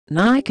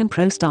Nikon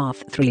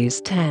Prostaff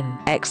 3's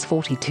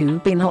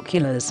 10x42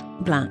 binoculars,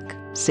 black,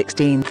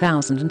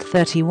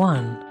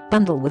 16,031,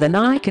 bundle with a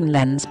Nikon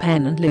lens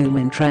pen and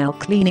Lumintrail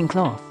cleaning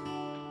cloth.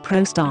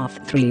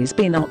 Prostaff 3's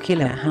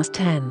binocular has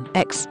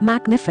 10x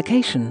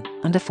magnification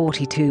and a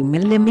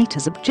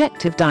 42mm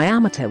objective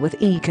diameter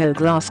with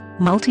eco-glass.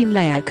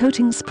 Multi-layer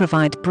coatings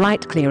provide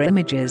bright clear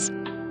images.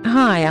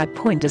 High eye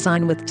point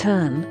design with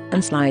turn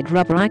and slide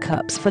rubber eye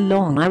cups for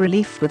long eye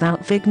relief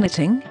without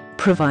vignetting,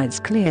 provides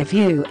clear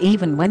view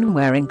even when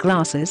wearing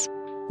glasses.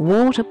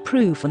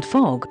 Waterproof and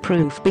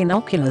fog-proof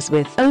binoculars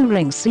with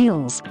O-ring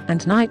seals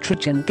and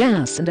nitrogen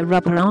gas and a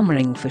rubber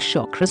armoring for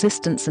shock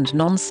resistance and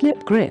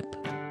non-slip grip.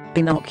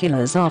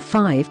 Binoculars are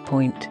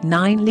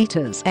 5.9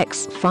 liters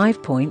x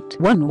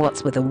 5.1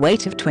 watts with a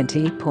weight of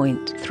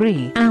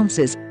 20.3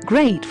 ounces,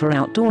 great for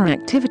outdoor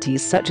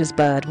activities such as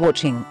bird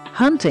watching,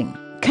 hunting,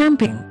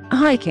 camping,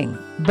 hiking,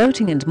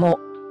 boating and more.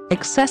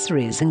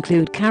 Accessories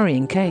include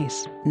carrying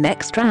case,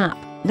 neck strap,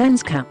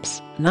 lens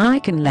caps,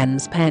 Nikon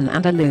lens pen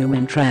and a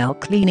Lumintrail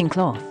cleaning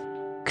cloth.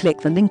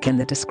 Click the link in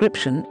the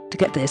description to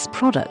get this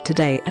product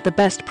today at the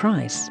best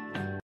price.